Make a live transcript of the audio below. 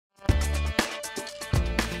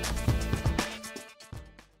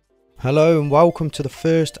Hello and welcome to the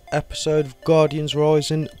first episode of Guardians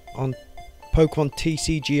Rising on Pokemon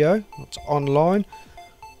TCGO. It's online.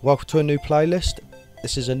 Welcome to a new playlist.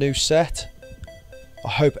 This is a new set. I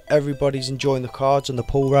hope everybody's enjoying the cards and the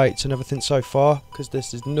pull rates and everything so far, because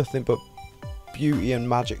this is nothing but beauty and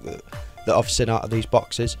magic that I've seen out of these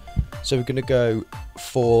boxes. So we're going to go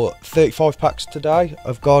for 35 packs today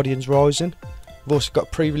of Guardians Rising. We've also got a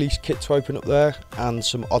pre-release kit to open up there and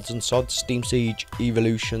some odds and sods, Steam Siege,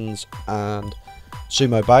 Evolutions and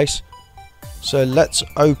Sumo Base. So let's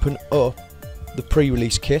open up the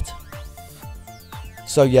pre-release kit.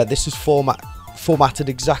 So yeah, this is formatted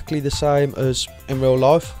exactly the same as in real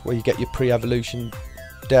life, where you get your pre-evolution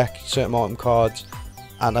deck, certain item cards,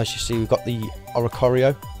 and as you see we've got the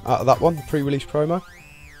Oricorio out of that one, the pre-release promo.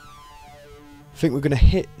 I think we're going to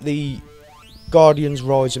hit the Guardians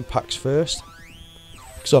Rising packs first,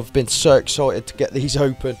 because I've been so excited to get these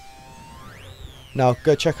open. Now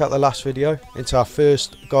go check out the last video into our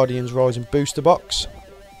first Guardians Rising booster box,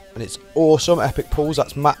 and it's awesome, epic pulls.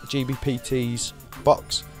 That's Matt GBPT's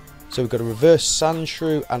box. So we've got a reverse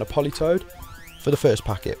Sandshrew and a Politoed for the first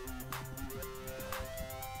packet.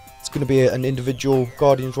 It's going to be an individual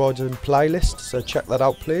Guardians Rising playlist, so check that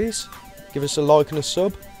out please. Give us a like and a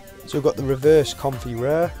sub. So we've got the reverse Comfy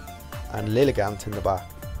Rare and Lilligant in the back.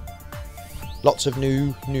 Lots of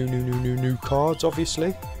new cards,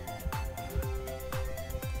 obviously.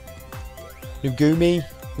 New Goomy,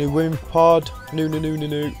 new Woompod, new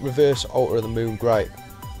reverse Altar of the Moon, great.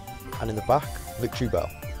 And in the back, Victory Bell.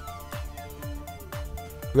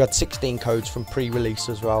 We had 16 codes from pre-release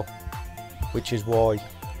as well, which is why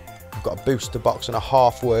we've got a booster box and a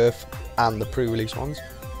half worth and the pre-release ones.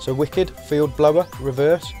 So Wicked, Field Blower,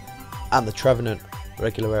 reverse, and the Trevenant,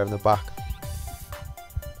 regular rare in the back,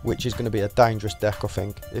 which is going to be a dangerous deck, I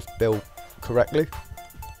think, if built correctly.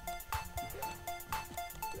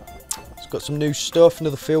 It's got some new stuff,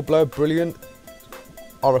 another Field Blower, brilliant.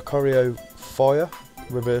 Oricorio Fire,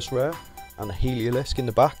 reverse rare, and a Heliolisk in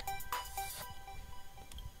the back.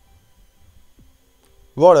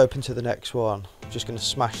 Right, open to the next one. I'm just going to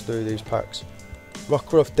smash through these packs.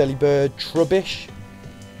 Rockruff, Delibird, Trubbish.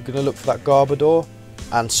 We're going to look for that Garbodor.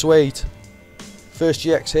 And sweet. First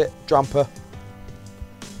GX hit, Drampa.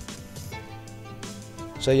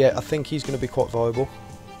 So yeah, I think he's going to be quite viable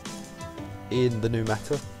in the new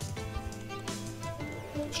meta.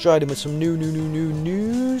 Straight in with some new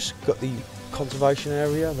news. Got the conservation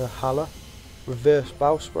area, the Hala, reverse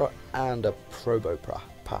Bellsprout, and a Probo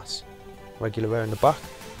Pass. Regular rare in the back.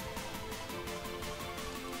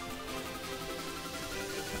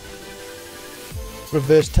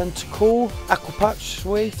 Reverse Tentacle, Aqua Patch,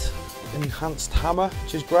 sweet. Enhanced Hammer,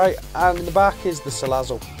 which is great. And in the back is the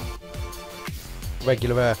Salazzle.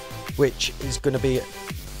 Regular rare, which is going to be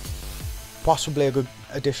possibly a good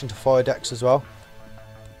addition to fire decks as well.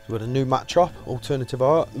 So we've got a new Machop, alternative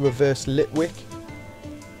art, reverse Litwick,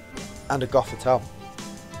 and a Gothitelle.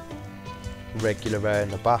 Regular rare in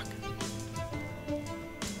the back.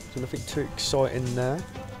 So nothing too exciting there.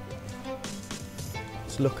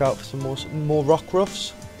 Let's look out for some more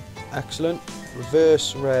Rockruffs. Excellent.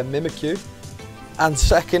 Reverse rare Mimikyu. And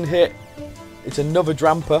second hit, it's another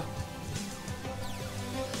Drampa.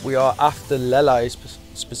 We are after Lele's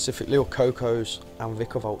specifically, or Coco's and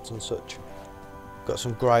Vicovolts and such. Got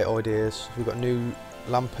some great ideas. We've got new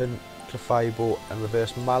Lampent, Clefable and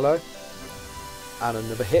reverse Mallow. And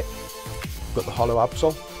another hit. We've got the Holo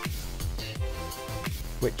Absol,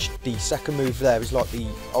 which the second move there is like the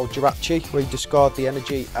old Jirachi, where you discard the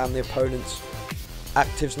energy and the opponent's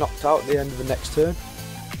actives knocked out at the end of the next turn.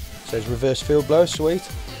 So there's reverse Field Blow, sweet.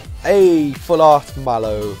 Hey, full art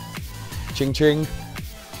Mallow. Ching ching.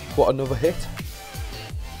 What another hit.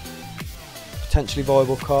 Potentially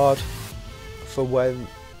viable card for when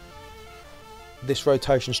this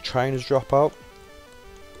rotation's trainers drop out.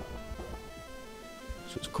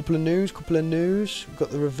 So it's a couple of news. We've got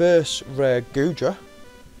the reverse rare Goodra.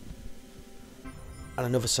 And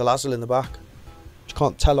another Salazzle in the back. Which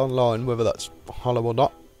can't tell online whether that's hollow or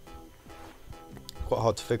not. Quite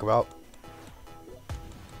hard to figure out.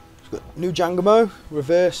 We've got new Jangamo,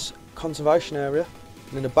 reverse conservation area.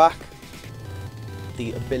 And in the back,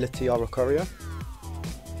 the ability Oricorio.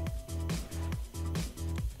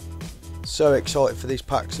 So excited for these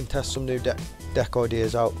packs and test some new deck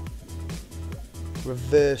ideas out.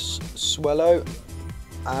 Reverse Swellow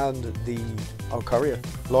and the Oricorio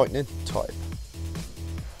Lightning type,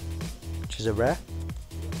 which is a rare.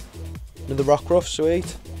 Another Rockruff,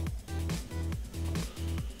 sweet.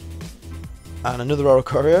 And another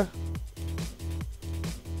Oricorio.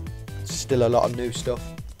 Still a lot of new stuff.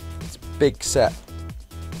 It's a big set.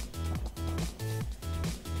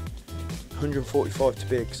 145 to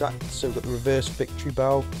be exact. So we've got the reverse victory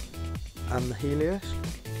bell and the Helios.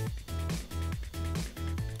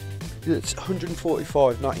 It's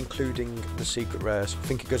 145, not including the secret rares. I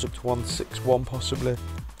think it goes up to 161 possibly.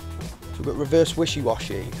 So we've got reverse wishy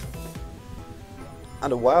washy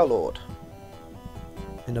and a Warlord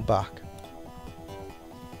in the back.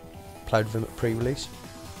 Played with him at pre-release.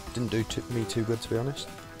 Didn't do me too good, to be honest.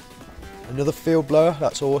 Another field blower,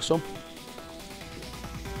 that's awesome.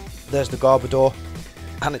 There's the Garbodor,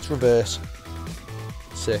 and it's reverse.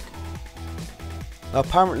 Sick. Now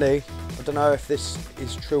apparently, I don't know if this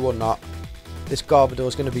is true or not, this Garbodor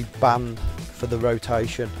is going to be banned for the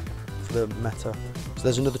rotation, for the meta. So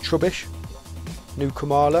there's another Trubbish, new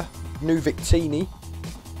Kamala, new Victini,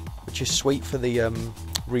 which is sweet for the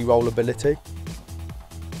re-roll ability.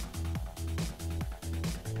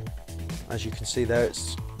 As you can see there,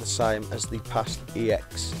 it's the same as the past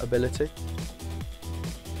EX ability.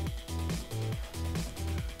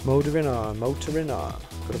 Motorina.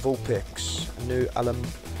 Got a Vulpix, a new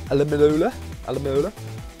Alamola.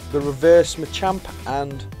 Got a reverse Machamp,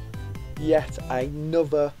 and yet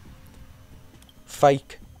another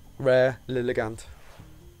fake rare Lilligant.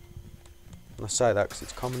 And I say that because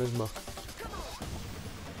it's common as muck.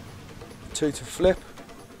 2 to flip.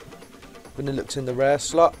 Vanillux in the rare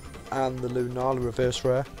slot, and the Lunala reverse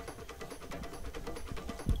rare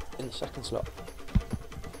in the second slot.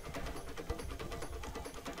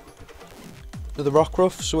 Another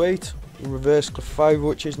Rockruff, sweet. The reverse Clefairy,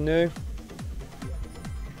 which is new.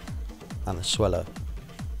 And the Swellow.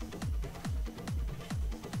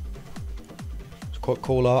 It's quite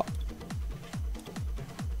cool art.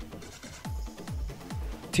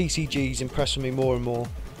 TCG's impressing me more and more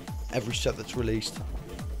every set that's released.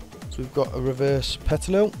 So we've got a reverse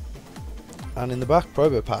Petalil, and in the back,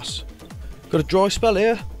 Probopass. Got a dry spell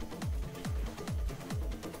here.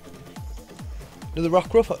 Another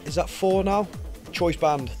Rockruff, is that 4 now? Choice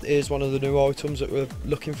Band is one of the new items that we're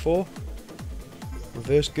looking for.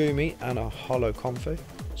 Reverse Goomy and a Hollow Comfy.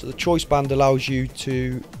 So the Choice Band allows you to,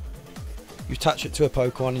 you attach it to a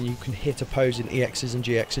Pokemon and you can hit opposing EXs and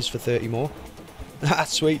GXs for 30 more.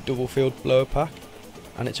 That's sweet, double field blower pack.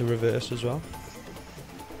 And it's a reverse as well.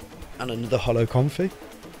 And another Hollow Comfy.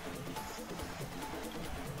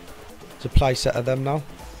 It's a play set of them now.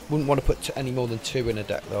 Wouldn't want to put any more than 2 in a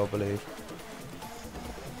deck though, I believe.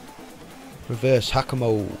 Reverse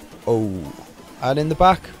Hakamo. Oh. And in the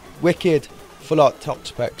back, Wicked. Full art top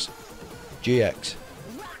specs. GX.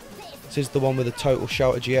 This is the one with a total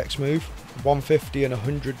Shouter GX move. 150 and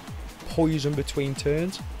 100 poison between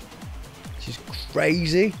turns. Which is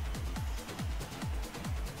crazy.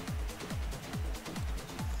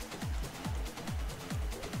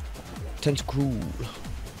 Tentacruel.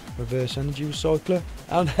 Reverse Energy Recycler.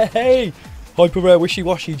 And hey! Hyper Rare Wishy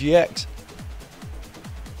Washy GX.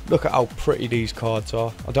 Look at how pretty these cards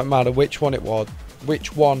are. I don't matter which one it was,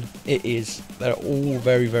 which one it is. They're all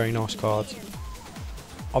very, very nice cards.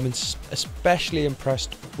 I'm especially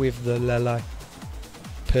impressed with the Lele,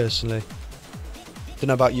 personally. Don't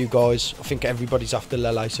know about you guys. I think everybody's after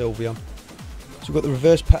Lele Sylveon. So we've got the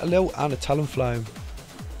reverse Petalil and a Talonflame.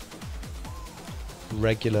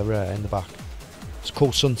 Regular rare in the back. It's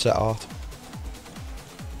called Sunset Art.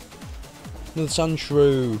 Another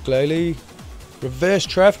Sandshrew, Glalie. Reverse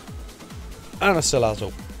Trev and a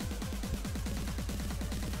Salazzle.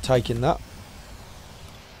 Taking that.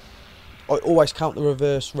 I always count the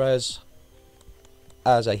reverse res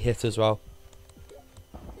as a hit as well.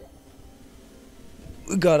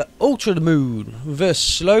 We got an Ultra the Moon,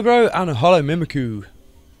 reverse Slowgrow and a Hollow Mimikyu.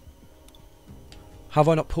 Have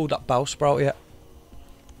I not pulled that Bellsprout yet?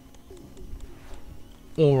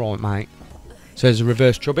 Alright mate. So there's a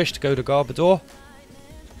reverse Trubbish to go to Garbodor.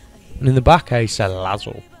 And in the back, a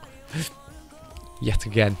Salazzle. Yet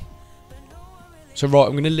again. So right,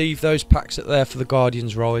 I'm going to leave those packs up there for the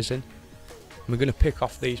Guardians Rising. And we're going to pick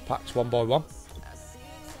off these packs one by one.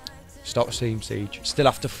 Start with Steam Siege. Still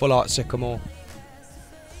after Full Art Sycamore.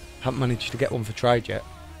 Haven't managed to get one for trade yet.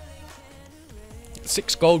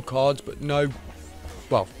 6 gold cards, but no,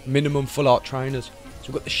 well, minimum Full Art trainers. So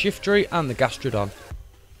we've got the Shiftry and the Gastrodon.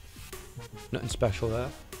 Nothing special there.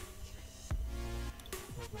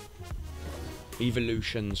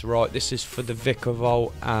 Evolutions, right, this is for the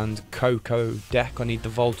Vikavolt and Coco deck. I need the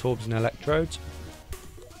Voltorbs and Electrodes.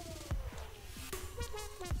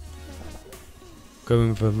 Going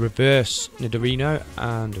with a reverse Nidorino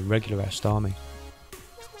and a regular Starmie.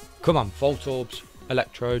 Come on, Voltorbs,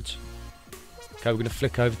 Electrodes. Okay, we're going to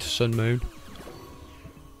flick over to Sun Moon.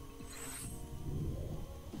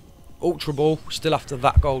 Ultra Ball, still after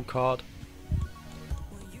that gold card.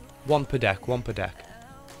 One per deck, one per deck.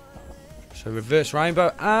 So reverse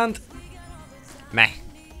rainbow and meh.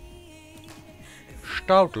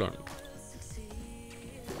 Stoutland.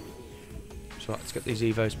 So let's get these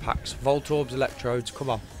Evos packs. Voltorbs, Electrodes, come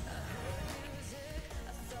on.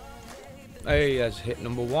 Hey, there's hit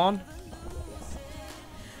number 1.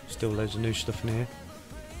 Still loads of new stuff in here.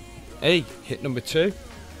 Hey, hit number 2.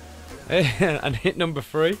 Hey, and hit number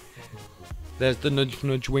 3. There's the nudge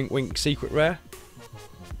nudge wink wink secret rare.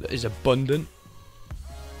 That is abundant.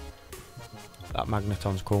 That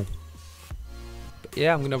Magneton's cool. But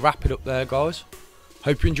yeah, I'm going to wrap it up there, guys.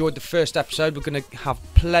 Hope you enjoyed the first episode. We're going to have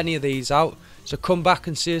plenty of these out. So come back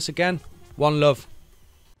and see us again. One love.